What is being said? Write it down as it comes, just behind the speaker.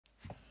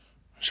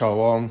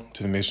Shalom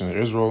to the nation of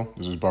Israel.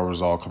 This is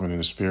Barazal coming in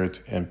the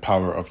spirit and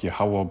power of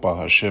Yahweh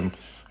Bahashim,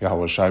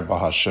 Yahweh Shai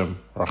Bahashim,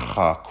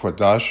 Racha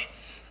Kwadash.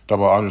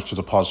 Double honors to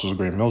the apostles of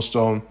Great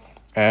Millstone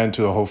and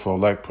to the hopeful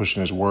elect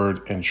pushing his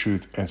word and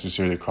truth and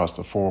sincerity across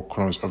the four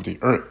corners of the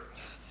earth.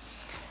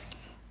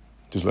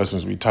 This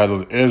lesson is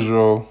titled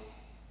Israel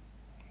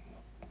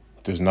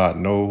does not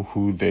know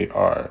who they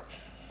are.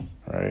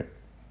 Right?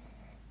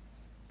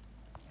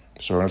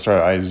 So we're going to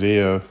start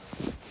Isaiah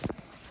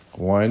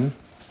 1.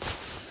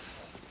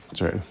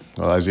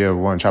 Isaiah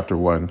 1, chapter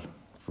 1,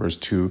 verse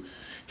 2.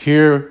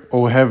 Hear,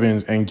 O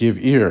heavens, and give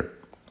ear,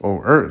 O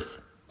earth,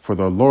 for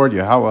the Lord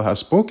Yahweh has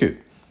spoken.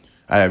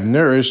 I have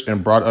nourished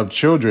and brought up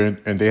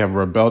children, and they have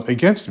rebelled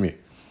against me.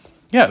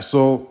 Yeah,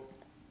 so,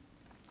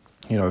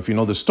 if you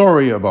know the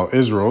story about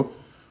Israel,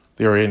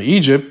 they were in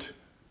Egypt.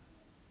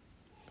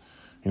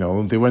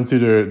 They went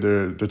through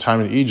their time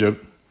in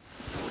Egypt,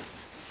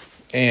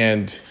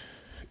 and,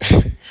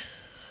 the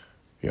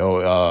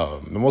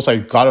Most High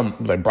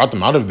brought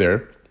them out of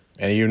there.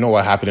 And you know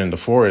what happened in the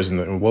forest, in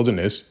the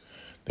wilderness.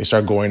 They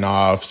start going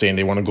off, saying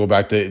they want to go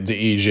back to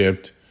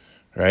Egypt,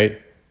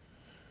 right?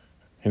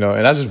 And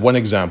that's just one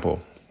example.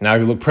 Now,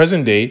 if you look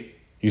present day,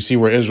 you see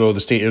where Israel,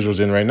 the state Israel's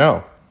in right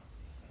now,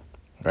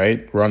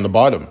 right? We're on the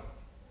bottom.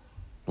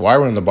 Why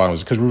we're on the bottom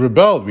is because we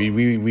rebelled.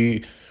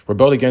 We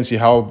rebelled against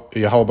Yahweh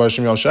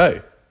B'Shem Yal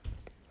Shai,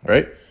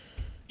 right?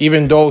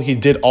 Even though he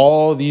did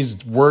all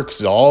these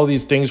works, all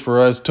these things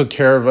for us, took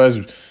care of us,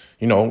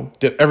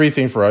 did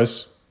everything for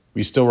us,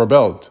 we still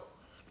rebelled.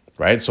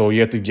 Right, so you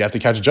have to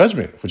catch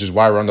judgment, which is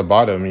why we're on the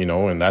bottom,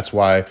 and that's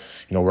why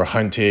we're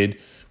hunted,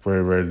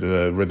 we're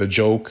the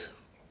joke,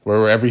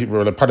 we're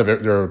the part of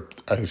it.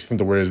 I think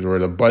the word is we're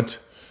the butt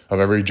of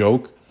every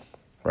joke,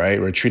 right?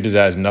 We're treated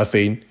as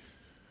nothing,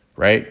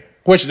 right?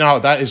 Which now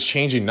that is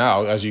changing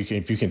now, if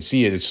you can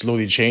see it, it's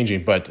slowly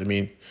changing. But I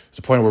mean, it's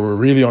the point where we're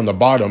really on the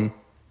bottom,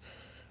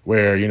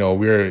 where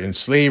we're in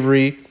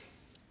slavery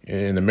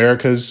in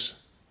Americas,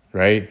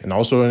 right, and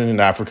also in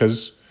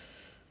Africas.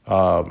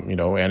 And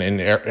in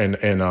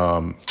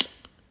the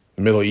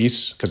Middle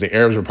East, because the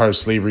Arabs were part of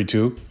slavery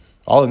too.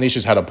 All the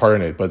nations had a part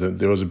in it, but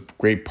there was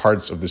great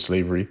parts of the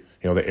slavery.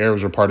 The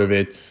Arabs were part of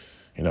it.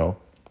 The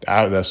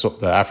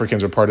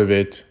Africans were part of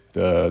it.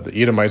 The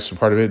Edomites were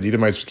part of it. The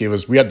Edomites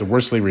we had the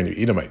worst slavery in the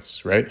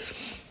Edomites, right?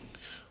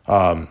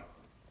 But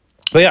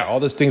yeah, all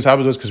these things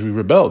happened to us because we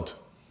rebelled.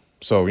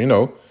 So,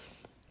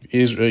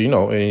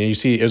 Israel, and you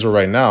see Israel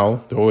right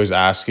now, they're always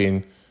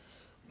asking,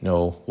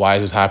 why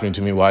is this happening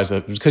to me? Why is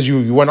that? Because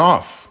you went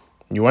off.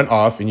 You went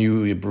off and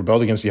you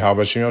rebelled against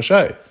Yahweh B'Shem Yal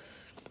Shai.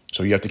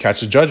 So you have to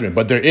catch the judgment.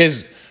 But there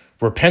is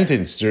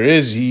repentance.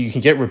 You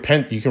can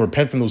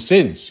repent from those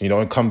sins,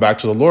 and come back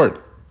to the Lord,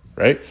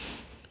 right?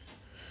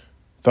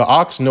 The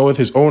ox knoweth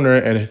his owner,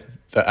 and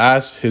the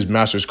ass his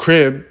master's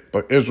crib,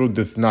 but Israel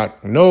doth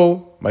not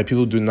know, my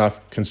people do not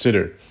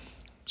consider.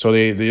 So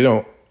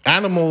they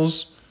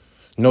animals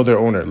know their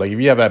owner. Like if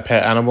you have a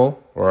pet animal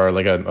or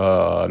like an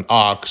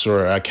ox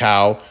or a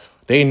cow,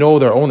 they know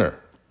their owner.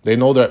 They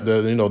know that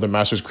their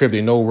master's crib.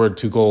 They know where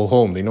to go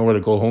home. They know where to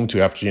go home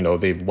to after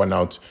they've went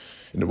out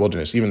in the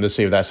wilderness. Even let's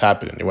say that's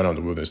happening, they went out in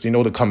the wilderness. They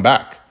know to come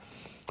back.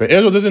 But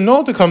Israel doesn't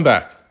know to come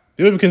back.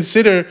 They don't even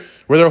consider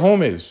where their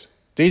home is.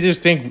 They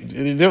just think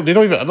they don't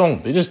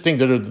even. They just think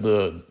they're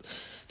the.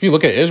 If you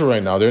look at Israel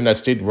right now, they're in that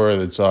state where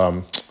it's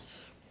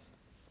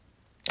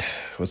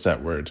what's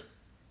that word?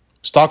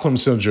 Stockholm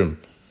syndrome.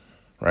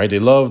 Right? They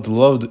loved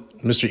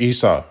Mr.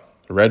 Esau,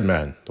 the red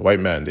man, the white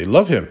man. They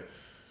love him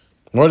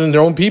more than their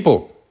own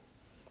people.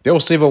 They will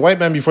save a white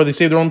man before they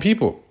save their own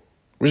people,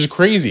 which is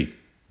crazy.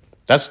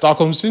 That's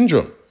Stockholm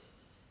syndrome.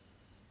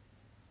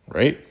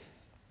 Right?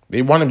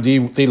 They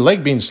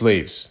like being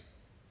slaves.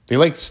 They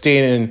like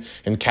staying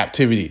in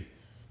captivity.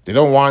 They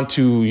don't want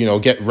to,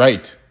 get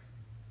right.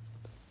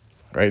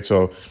 Right?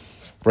 So,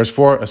 verse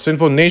 4, a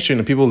sinful nation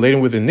of people laden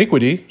with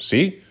iniquity,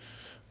 see?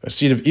 A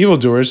seed of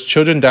evildoers,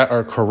 children that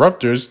are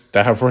corrupters,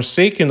 that have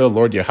forsaken the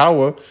Lord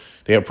Yahweh.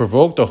 They have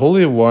provoked the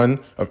Holy One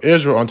of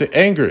Israel unto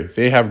anger.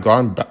 They have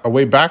gone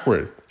away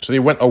backward. So they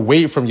went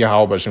away from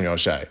Yahweh B'Shem Yal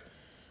Shai.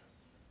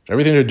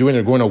 Everything they're doing,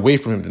 they're going away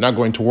from him. They're not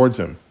going towards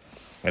him.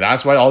 And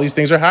that's why all these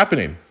things are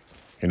happening,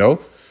 And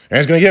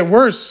it's going to get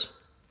worse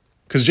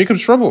because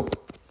Jacob's trouble.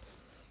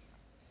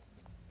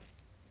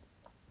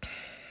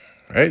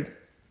 Right?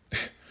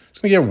 It's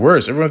gonna get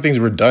worse. Everyone thinks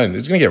we're done.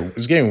 We're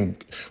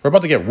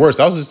about to get worse.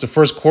 That was just the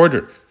first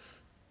quarter.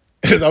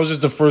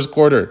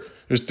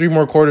 There's 3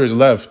 more quarters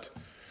left.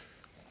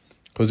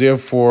 Hosea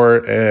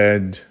 4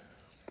 and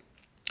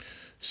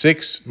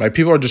 6. My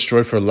people are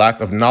destroyed for lack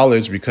of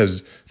knowledge,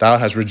 because thou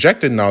hast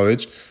rejected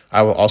knowledge.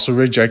 I will also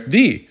reject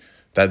thee,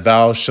 that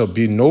thou shalt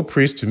be no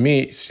priest to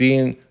me,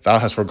 seeing thou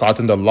hast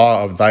forgotten the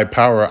law of thy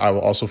power. I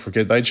will also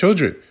forget thy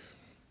children.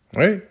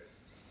 Right?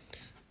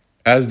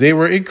 As they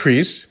were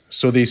increased,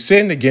 so they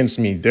sinned against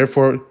me.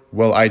 Therefore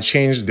will I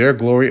change their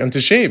glory unto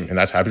shame. And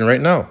that's happening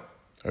right now.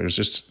 I was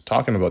just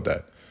talking about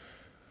that.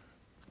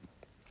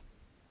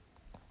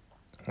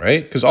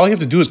 Right? Because all you have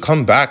to do is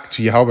come back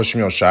to Yahweh B'Shem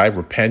Yal Shai,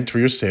 repent for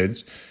your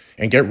sins,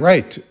 and get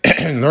right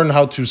and learn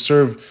how to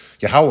serve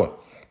Yahweh,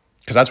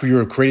 because that's what you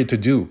were created to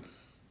do.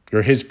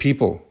 You're his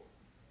people.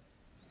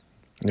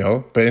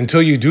 But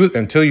until you do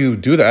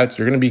that,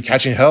 you're going to be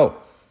catching hell.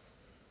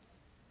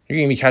 You're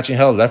going to be catching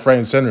hell left, right,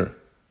 and center.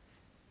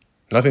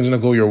 Nothing's going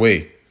to go your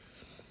way.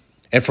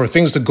 And for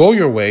things to go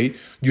your way,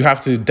 you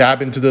have to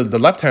dab into the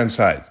left-hand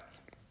side,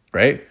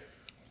 right?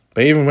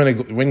 But even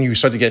when you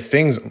start to get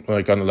things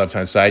like on the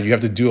left-hand side, you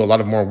have to do a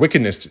lot of more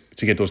wickedness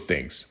to get those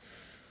things.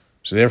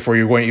 So therefore,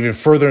 you're going even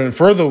further and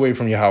further away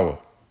from Yahweh,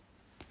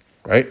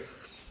 right?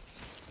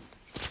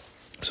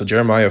 So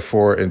Jeremiah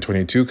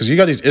 4:22, because you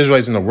got these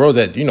Israelites in the world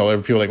that, people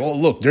are like, oh,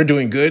 look, they're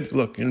doing good.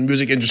 Look, in the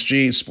music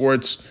industry,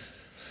 sports.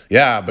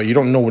 Yeah, but you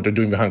don't know what they're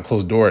doing behind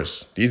closed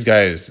doors. These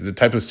guys, the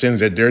type of sins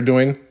that they're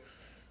doing,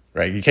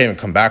 right? You can't even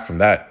come back from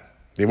that.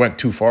 They went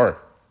too far.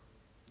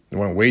 They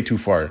went way too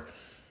far,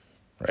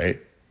 right?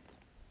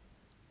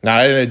 Now,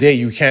 at the end of the day,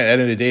 you can't. At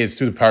the end of the day, it's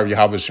through the power of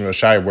Yahweh Shem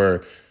Shai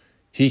where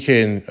he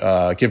can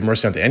give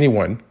mercy unto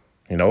anyone,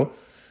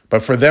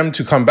 But for them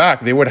to come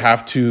back, they would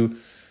have to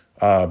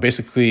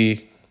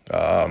basically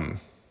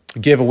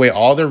give away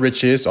all their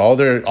riches, all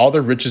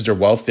their riches, their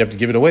wealth. They have to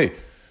give it away,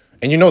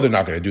 and they're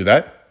not going to do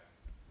that.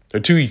 They're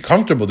too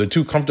comfortable. They're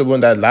too comfortable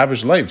in that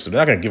lavish life, so they're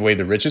not going to give away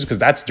the riches because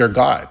that's their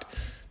God.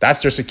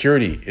 That's their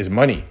security. Is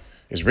money,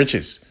 is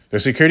riches. Their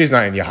security is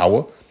not in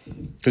Yahweh.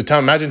 Because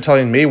imagine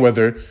telling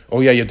Mayweather,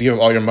 "Oh yeah, you have to give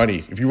all your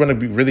money if you want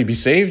to really be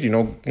saved. Be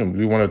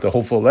one of the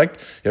hopeful elect.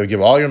 You have to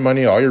give all your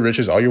money, all your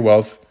riches, all your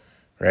wealth,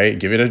 right?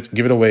 Give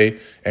it away,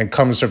 and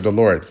come and serve the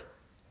Lord."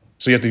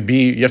 So you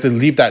have to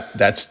leave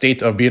that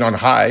state of being on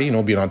high,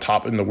 being on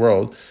top in the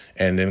world,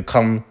 and then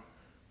come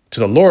to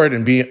the Lord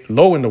and be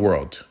low in the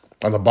world,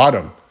 on the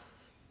bottom.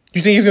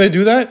 You think he's going to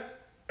do that?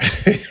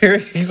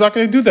 He's not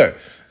going to do that,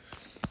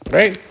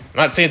 right? I'm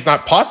not saying it's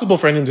not possible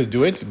for anyone to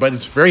do it, but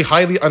it's very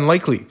highly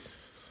unlikely,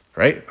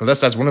 right?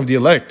 Unless that's one of the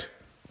elect,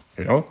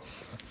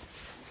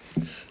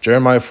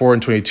 Jeremiah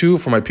 4:22,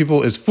 for my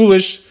people is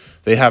foolish.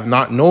 They have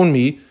not known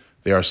me.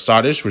 They are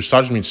sottish, which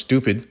sottish means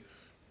stupid.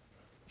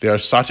 They are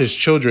sottish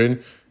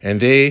children,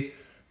 and they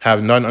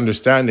have none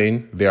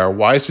understanding. They are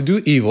wise to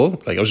do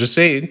evil. Like I was just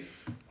saying,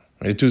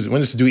 when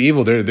it's to do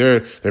evil,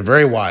 they're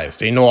very wise.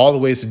 They know all the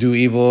ways to do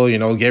evil.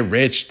 Get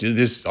rich, do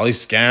this, all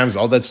these scams,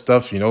 all that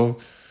stuff.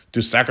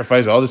 Do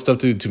sacrifice, all this stuff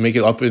to make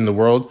it up in the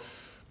world.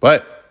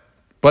 But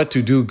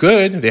to do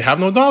good, they have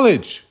no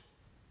knowledge,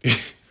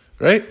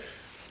 right?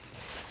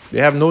 They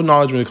have no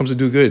knowledge when it comes to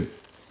do good.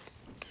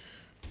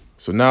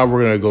 So now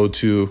we're gonna go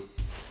to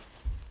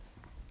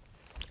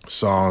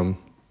Psalms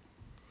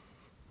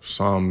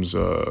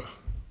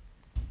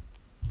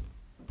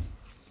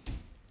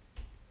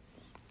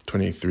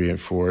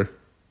 23:4.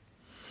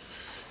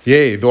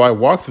 Yea, though I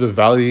walk through the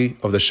valley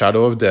of the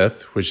shadow of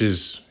death, which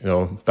is,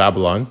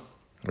 Babylon,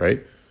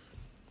 right?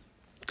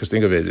 Because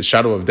think of it, the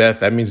shadow of death,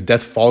 that means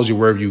death follows you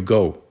wherever you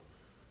go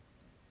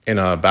in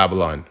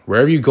Babylon.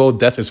 Wherever you go,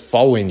 death is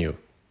following you,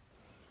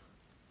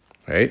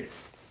 right?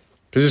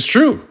 Because it's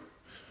true.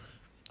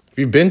 If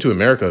you've been to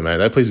America, man,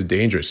 that place is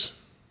dangerous,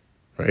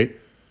 right?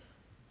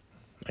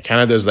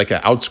 Canada is like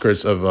the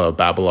outskirts of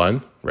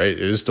Babylon, right? It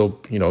is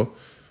still,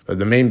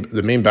 the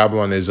main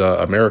Babylon is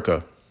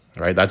America,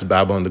 right? That's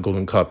Babylon, the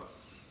Golden Cup,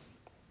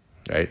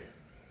 right?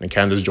 And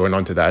Canada's joined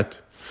onto that.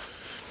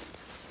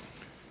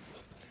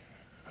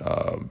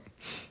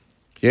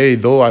 Yea,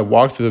 though I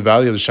walk through the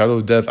valley of the shadow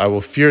of death, I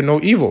will fear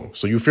no evil.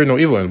 So you fear no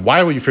evil. And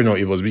why will you fear no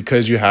evil? It's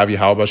because you have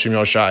Yahweh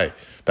Shem Shai.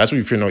 That's why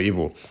you fear no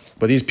evil.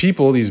 But these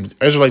people, these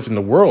Israelites in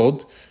the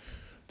world,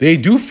 they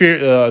do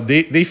fear,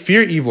 they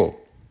fear evil.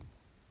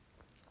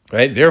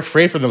 Right? They're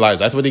afraid for their lives.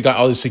 That's why they got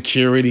all the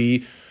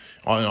security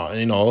on,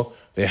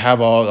 they have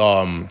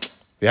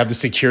they have the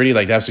security,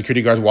 like they have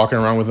security guards walking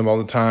around with them all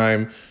the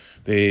time.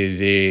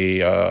 They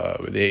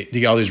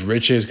get all these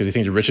riches because they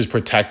think the riches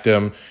protect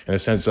them in a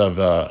sense of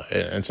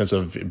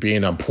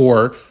being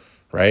poor,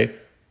 right?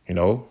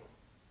 Being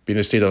in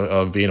a state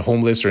of being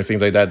homeless or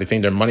things like that. They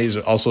think their money is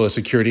also a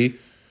security,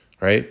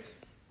 right?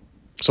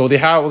 So they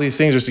have all these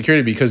things as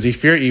security because they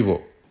fear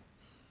evil,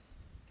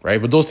 right?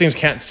 But those things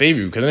can't save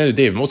you, because at the end of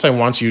the day, if Most High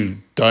wants you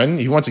done,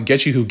 he wants to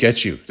get you who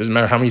gets you. Doesn't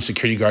matter how many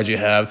security guards you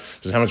have,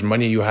 doesn't matter how much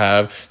money you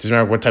have, doesn't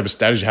matter what type of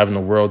status you have in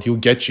the world, he'll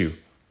get you,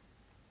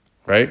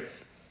 right?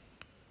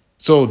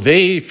 So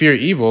they fear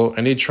evil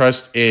and they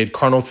trust in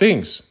carnal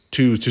things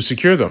to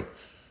secure them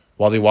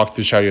while they walk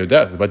through the shadow of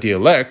death. But the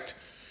elect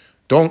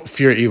don't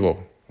fear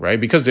evil, right?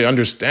 Because they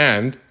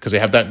understand, because they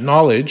have that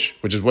knowledge,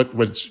 which is what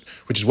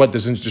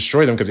doesn't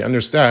destroy them, because they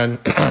understand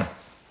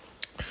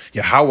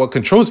Yahweh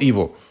controls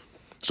evil.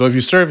 So if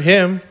you serve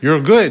him, you're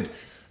good.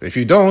 If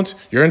you don't,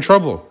 you're in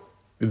trouble.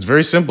 It's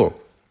very simple,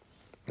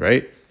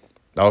 right?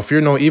 Thou fear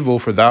no evil,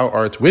 for thou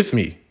art with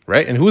me,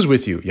 right? And who's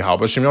with you?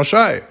 Yahweh Shem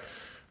Shai.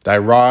 Thy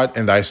rod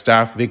and thy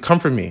staff, they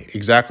comfort me.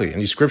 Exactly.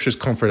 And these scriptures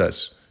comfort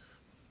us,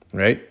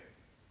 right?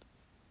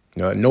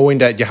 Knowing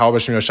that Yahweh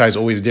Shem Shai is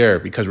always there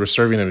because we're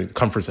serving him, it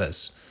comforts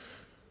us.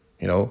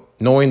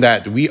 Knowing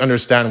that we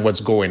understand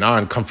what's going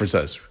on comforts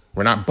us.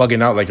 We're not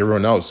bugging out like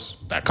everyone else.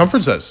 That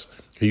comforts us.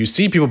 You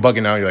see people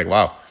bugging out, you're like,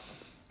 wow,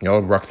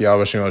 Rakti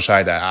Avashim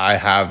Shai, that I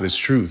have this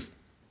truth,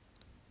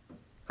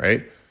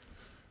 right?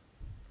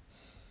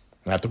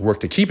 I have to work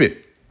to keep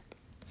it.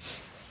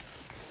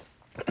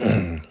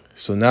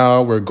 So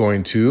now we're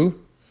going to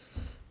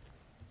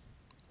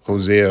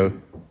Hosea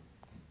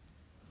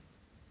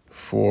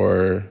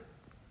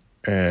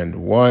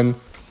 4:1.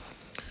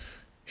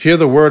 Hear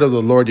the word of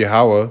the Lord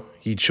Yahweh,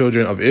 ye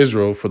children of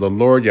Israel, for the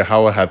Lord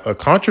Yahweh hath a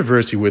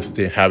controversy with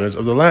the inhabitants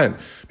of the land,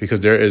 because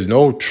there is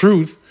no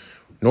truth,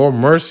 nor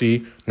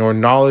mercy, nor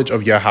knowledge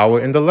of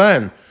Yahweh in the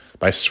land.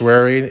 By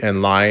swearing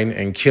and lying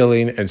and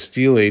killing and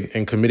stealing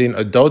and committing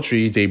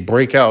adultery, they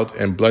break out,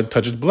 and blood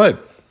touches blood.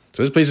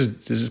 So this place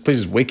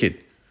is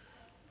wicked,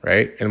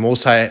 right? And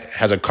Most High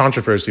has a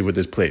controversy with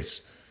this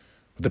place,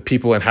 with the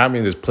people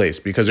inhabiting this place,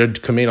 because they're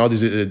committing all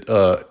these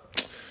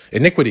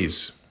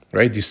iniquities,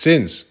 right? These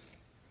sins.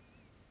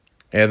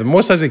 And the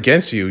Most High is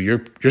against you.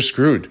 You're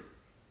screwed.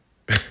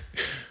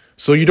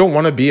 So you don't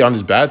want to be on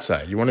his bad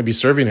side. You want to be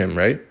serving him,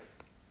 right?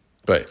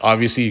 But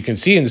obviously you can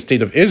see in the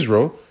state of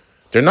Israel,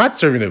 they're not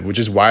serving him, which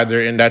is why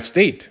they're in that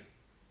state.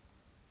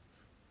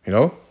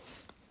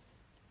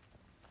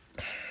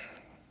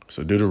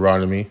 So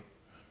Deuteronomy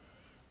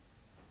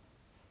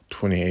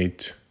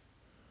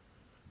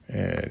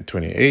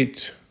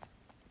 28:28.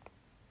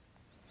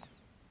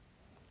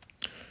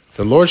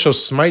 The Lord shall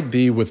smite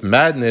thee with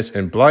madness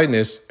and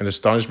blindness and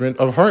astonishment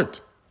of heart,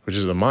 which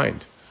is the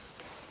mind.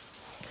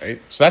 Right?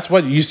 So that's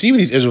what you see with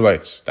these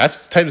Israelites.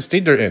 That's the type of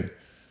state they're in.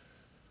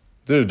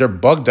 They're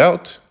bugged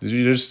out.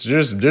 They're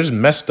just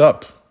messed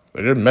up.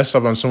 They're messed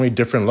up on so many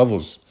different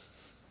levels.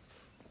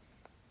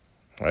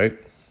 Right?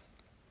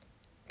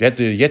 Yet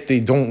they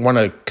don't want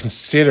to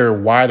consider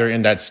why they're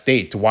in that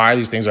state, why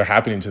these things are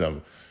happening to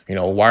them.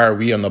 Why are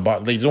we on the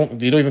bottom? They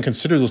don't even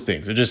consider those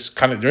things. They're just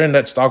they're in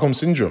that Stockholm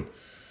syndrome.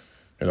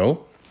 And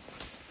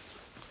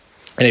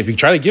if you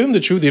try to give them the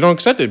truth, they don't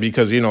accept it,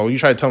 because you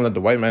try to tell them that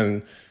the white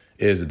man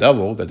is the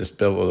devil, that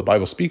the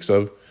Bible speaks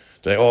of.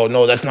 They're like, oh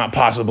no, that's not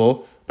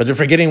possible. But they're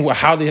forgetting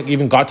how they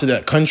even got to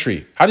that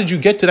country. How did you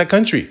get to that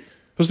country?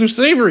 It was through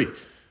slavery.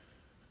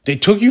 They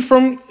took you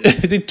from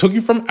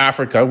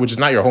Africa, which is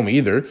not your home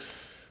either,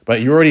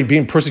 but you're already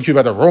being persecuted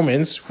by the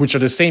Romans, which are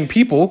the same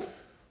people,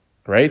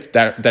 right?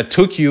 That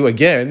took you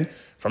again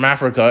from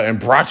Africa and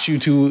brought you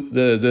to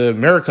the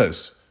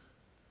Americas.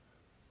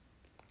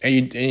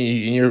 And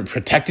you're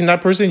protecting that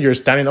person. You're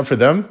standing up for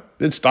them.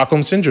 It's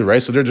Stockholm syndrome,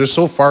 right? So they're just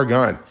so far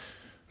gone.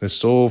 They're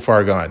so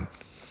far gone,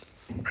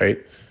 right?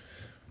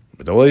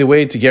 But the only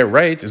way to get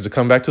right is to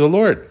come back to the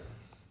Lord.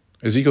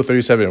 Ezekiel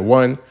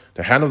 37:1,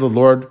 the hand of the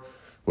Lord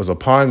was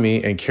upon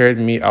me and carried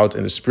me out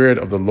in the spirit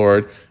of the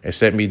Lord and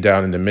set me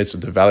down in the midst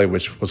of the valley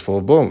which was full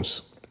of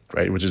bones,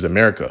 right? Which is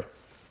America,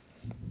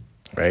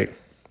 right?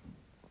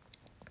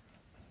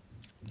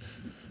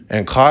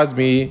 And caused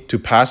me to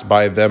pass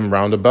by them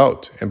round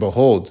about. And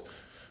behold,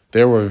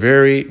 there were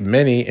very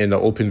many in the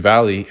open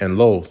valley, and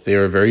lo, they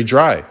were very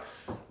dry,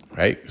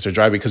 right? So they're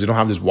dry because they don't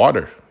have this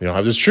water. They don't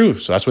have this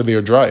truth. So that's why they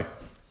are dry,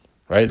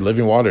 right?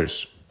 Living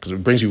waters, because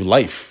it brings you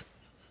life.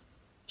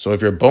 So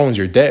if you're bones,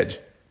 you're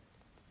dead,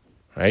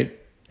 right?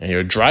 And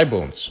you're dry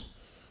bones.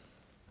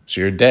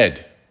 So you're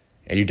dead.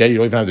 And you're dead, you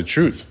don't even have the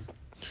truth.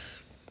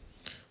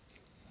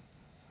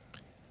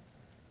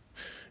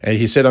 And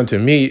he said unto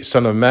me,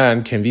 Son of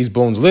man, can these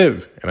bones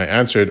live? And I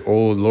answered,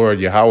 O Lord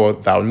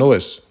Yahweh, thou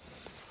knowest.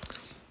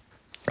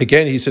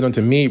 Again, he said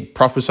unto me,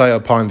 Prophesy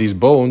upon these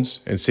bones,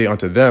 and say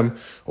unto them,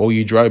 O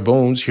ye dry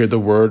bones, hear the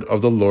word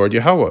of the Lord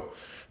Yahweh.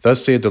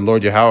 Thus saith the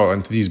Lord Yahweh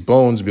unto these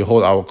bones,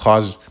 Behold, I will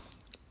cause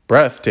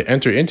breath to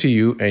enter into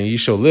you, and ye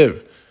shall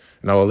live.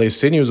 And I will lay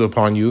sinews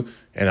upon you,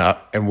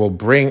 and will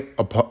bring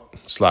up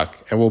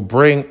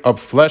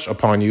flesh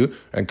upon you,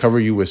 and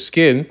cover you with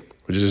skin,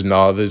 which is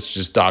knowledge,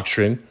 just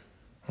doctrine,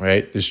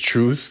 right? This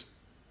truth,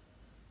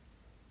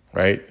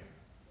 right?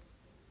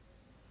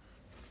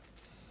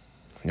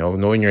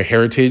 Knowing your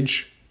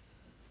heritage,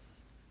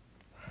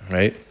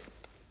 right?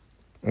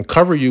 And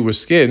cover you with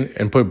skin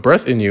and put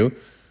breath in you,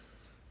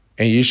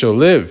 and ye shall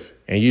live,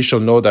 and ye shall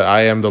know that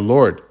I am the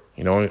Lord.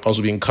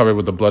 Also being covered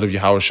with the blood of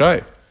Yahweh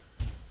Shai,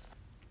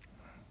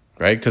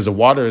 right? Because the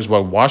water is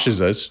what washes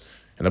us,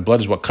 and the blood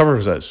is what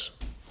covers us,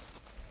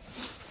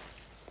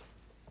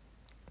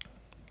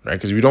 right?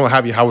 Because if you don't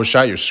have Yahweh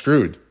Shai, you're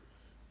screwed.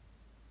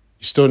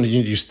 You still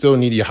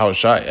need Yahweh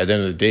Shai at the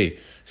end of the day,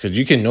 because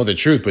you can know the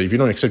truth, but if you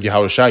don't accept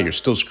Yahweh Shai, you're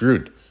still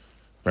screwed.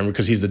 Remember,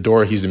 because he's the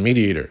door, he's the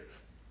mediator.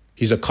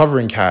 He's a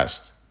covering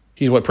cast.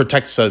 He's what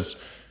protects us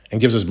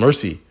and gives us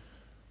mercy,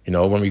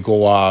 when we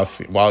go off,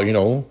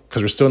 because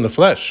we're still in the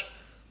flesh.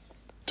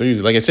 So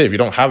like I said, if you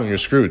don't have him, you're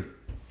screwed.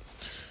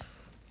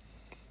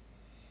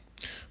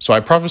 So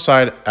I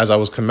prophesied as I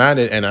was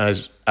commanded, and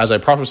as I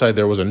prophesied,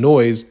 there was a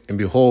noise, and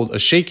behold, a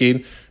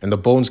shaking, and the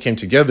bones came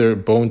together,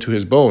 bone to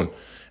his bone.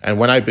 And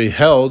when I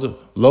beheld,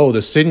 lo,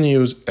 the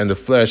sinews and the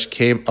flesh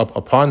came up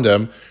upon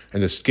them,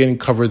 and the skin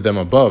covered them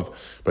above,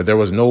 but there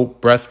was no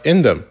breath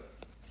in them.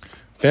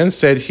 Then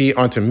said he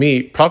unto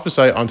me,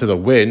 Prophesy unto the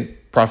wind,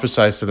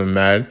 prophesy to the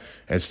man,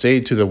 and say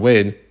to the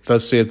wind,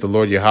 Thus saith the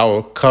Lord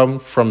Yahweh, Come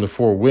from the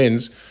four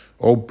winds,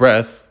 O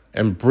breath,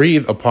 and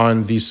breathe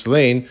upon these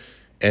slain,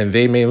 and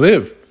they may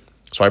live.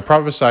 So I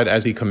prophesied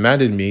as he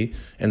commanded me,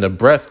 and the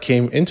breath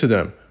came into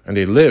them, and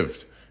they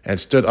lived, and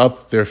stood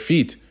up their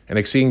feet, an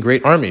exceeding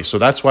great army. So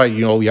that's why,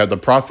 we have the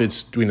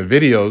prophets doing the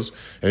videos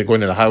and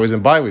going to the highways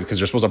and byways, because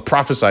they're supposed to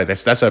prophesy.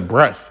 That's a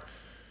breath,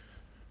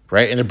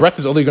 right? And the breath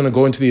is only going to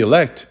go into the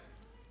elect.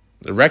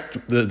 The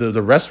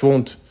rest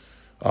won't,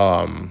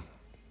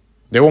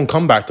 they won't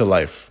come back to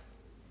life,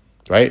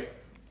 right?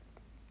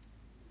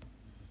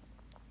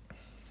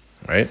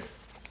 Right?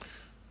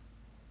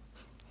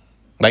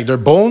 Like their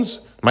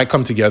bones might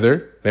come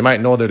together. They might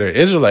know that they're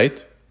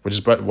Israelite, which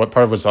is what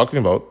part of what's talking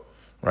about,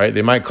 right?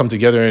 They might come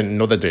together and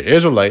know that they're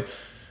Israelite,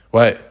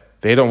 but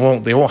they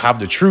won't have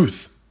the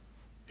truth,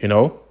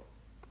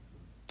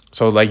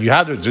 So like you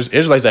have just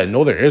Israelites that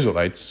know they're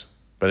Israelites,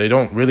 but they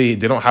don't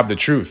have the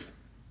truth.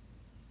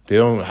 They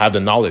don't have the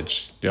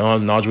knowledge. They don't have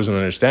the knowledge, wisdom,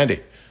 and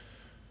understanding,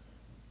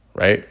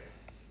 right?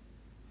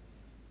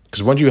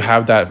 Because once you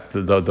have that,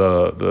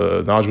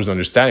 the knowledge, wisdom, and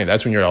understanding,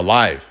 that's when you're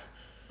alive.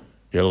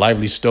 You're a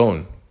lively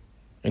stone.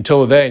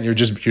 Until then, you're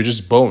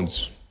just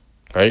bones,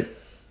 right?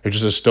 You're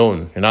just a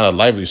stone. You're not a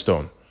lively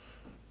stone,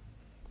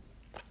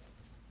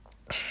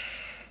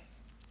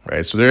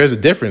 right? So there is a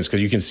difference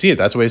because you can see it.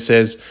 That's why it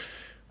says,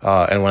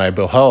 and when I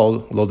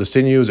beheld, lo, the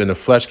sinews and the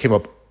flesh came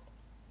up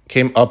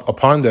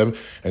upon them,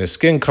 and the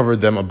skin covered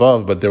them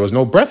above, but there was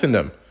no breath in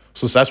them.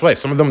 So that's why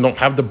some of them don't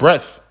have the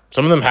breath.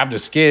 Some of them have the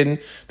skin.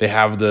 They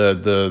have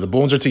the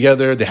bones are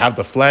together. They have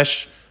the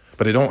flesh,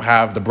 but they don't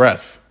have the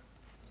breath,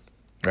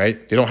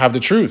 right? They don't have the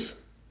truth,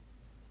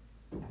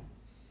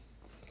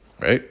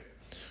 right?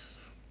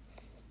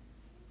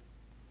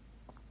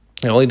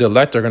 And only the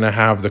elect are going to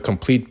have the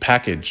complete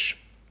package,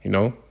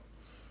 the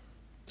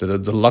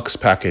deluxe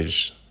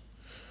package.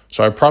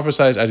 So I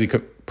prophesied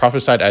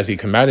as he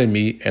commanded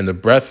me, and the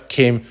breath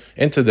came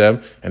into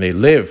them, and they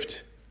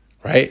lived,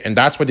 right? And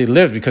that's why they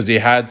lived, because they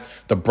had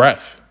the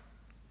breath,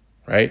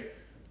 right?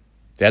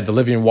 They had the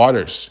living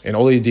waters, and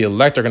only the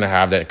elect are going to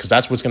have that, because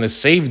that's what's going to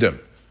save them,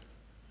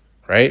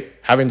 right?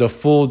 Having the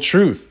full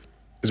truth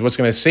is what's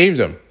going to save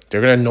them.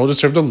 They're going to know to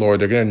serve the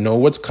Lord. They're going to know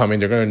what's coming.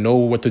 They're going to know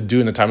what to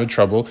do in the time of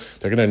trouble.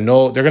 They're going to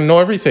know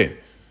everything.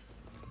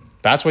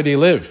 That's why they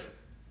live.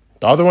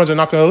 The other ones are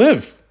not going to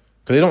live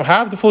because they don't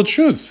have the full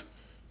truth,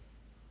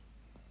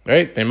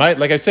 right? They might,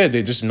 like I said,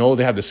 they just know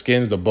they have the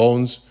skins, the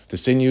bones, the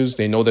sinews.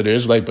 They know that they're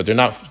Israelite, but they're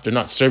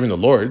not serving the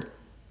Lord,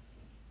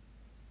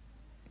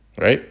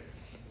 right?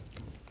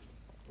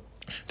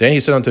 Then he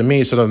said unto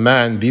me, Son of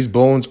man, these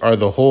bones are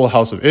the whole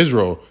house of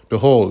Israel.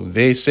 Behold,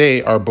 they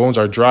say our bones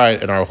are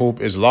dried and our hope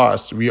is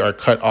lost. We are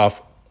cut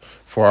off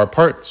for our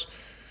parts.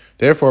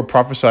 Therefore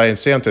prophesy and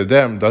say unto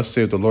them, Thus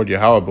saith the Lord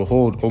Yahweh,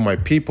 Behold, O my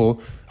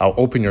people, I'll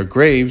open your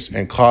graves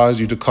and cause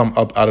you to come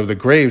up out of the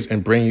graves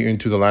and bring you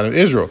into the land of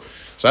Israel.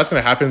 So that's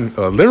going to happen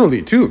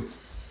literally too.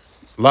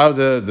 A lot of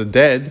the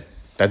dead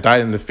that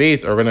died in the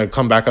faith are going to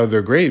come back out of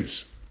their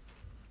graves,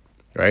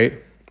 right?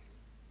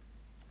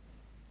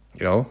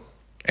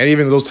 And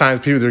even those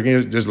times,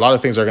 there's a lot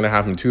of things that are going to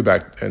happen too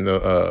back in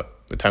the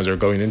times they're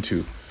going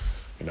into,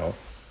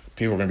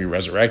 People are going to be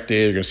resurrected.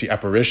 You're going to see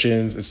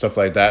apparitions and stuff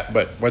like that.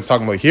 But what's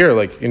talking about here,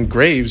 like in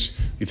graves,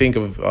 you think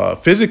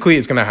of physically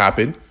it's going to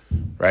happen,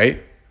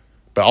 right?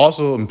 But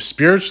also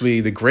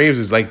spiritually, the graves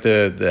is like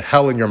the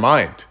hell in your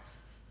mind,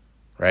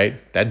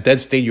 right? That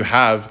dead state you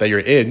have that you're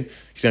in,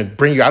 he's going to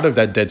bring you out of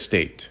that dead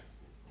state,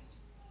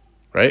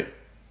 right?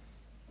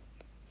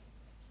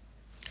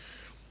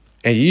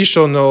 And ye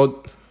shall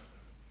know...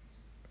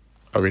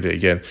 I'll read it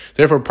again.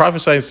 Therefore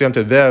prophesy and say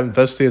unto them,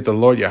 Thus saith the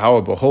Lord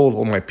Yahweh, Behold,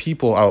 O my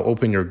people, I'll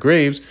open your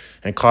graves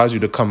and cause you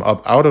to come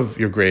up out of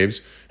your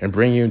graves and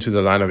bring you into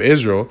the land of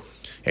Israel.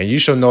 And ye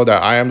shall know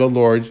that I am the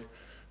Lord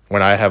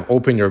when I have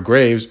opened your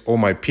graves, O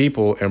my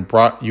people, and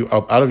brought you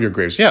up out of your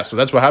graves. Yeah, so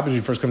that's what happens when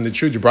you first come to the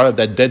truth. You brought out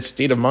that dead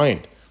state of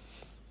mind,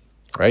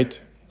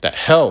 right? That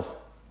hell.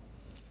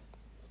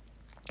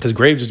 Because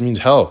grave just means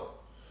hell,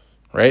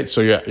 right?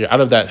 So you're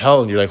out of that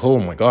hell and you're like, oh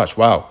my gosh,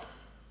 wow.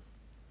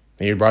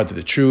 And you're brought to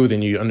the truth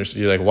and you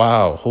understand, you're like,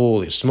 wow,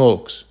 holy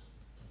smokes.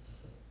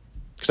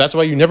 Because that's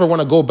why you never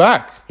want to go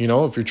back.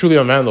 If you're truly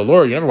a man of the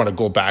Lord, you never want to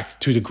go back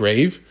to the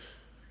grave.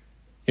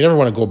 You never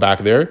want to go back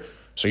there.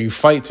 So you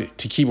fight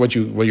to keep what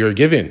you're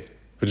given,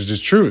 which is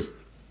just truth.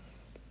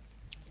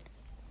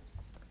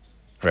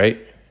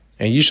 Right?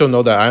 And ye shall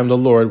know that I am the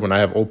Lord when I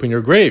have opened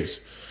your graves,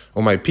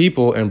 O my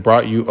people, and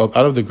brought you up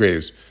out of the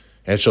graves,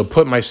 and shall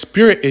put my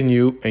spirit in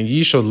you, and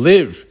ye shall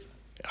live.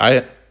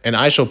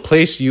 I shall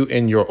place you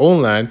in your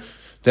own land.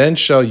 Then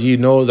shall ye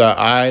know that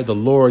I, the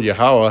Lord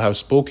Yahweh, have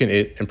spoken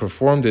it and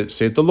performed it,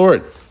 saith the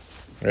Lord.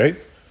 Right?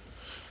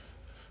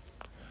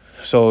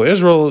 So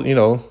Israel,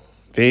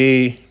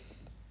 they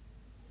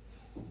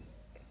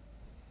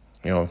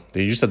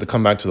just have to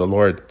come back to the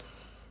Lord.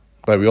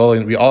 But we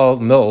all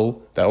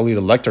know that only the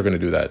elect are going to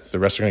do that. The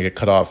rest are going to get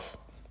cut off.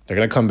 They're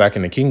going to come back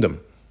in the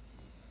kingdom.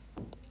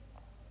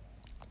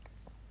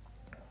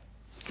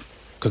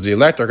 Because the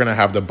elect are going to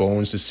have the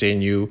bones, the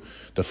sinew,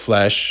 the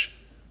flesh,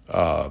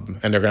 and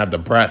they're going to have the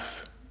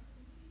breath.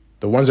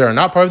 The ones that are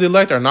not part of the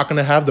elect are not going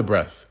to have the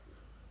breath.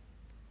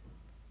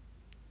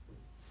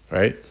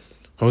 right?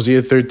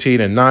 Hosea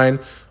 13:9.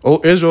 O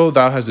Israel,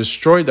 thou hast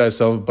destroyed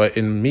thyself, but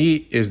in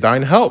me is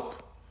thine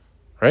help,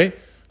 right?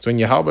 So in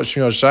Yahweh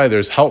Shem Shai,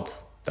 there's help.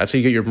 That's how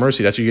you get your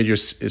mercy. That's how you get your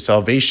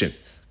salvation,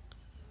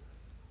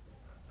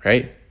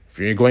 right? If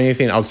you're going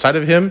anything outside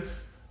of him,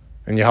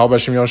 and Yahweh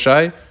Shem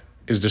Shai,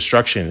 is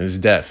destruction, is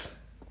death.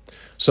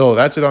 So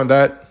that's it on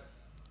that.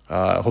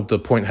 I hope the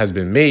point has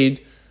been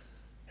made,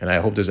 and I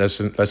hope this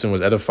lesson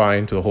was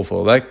edifying to the hopeful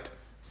elect.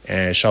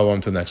 And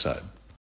shalom to the next side.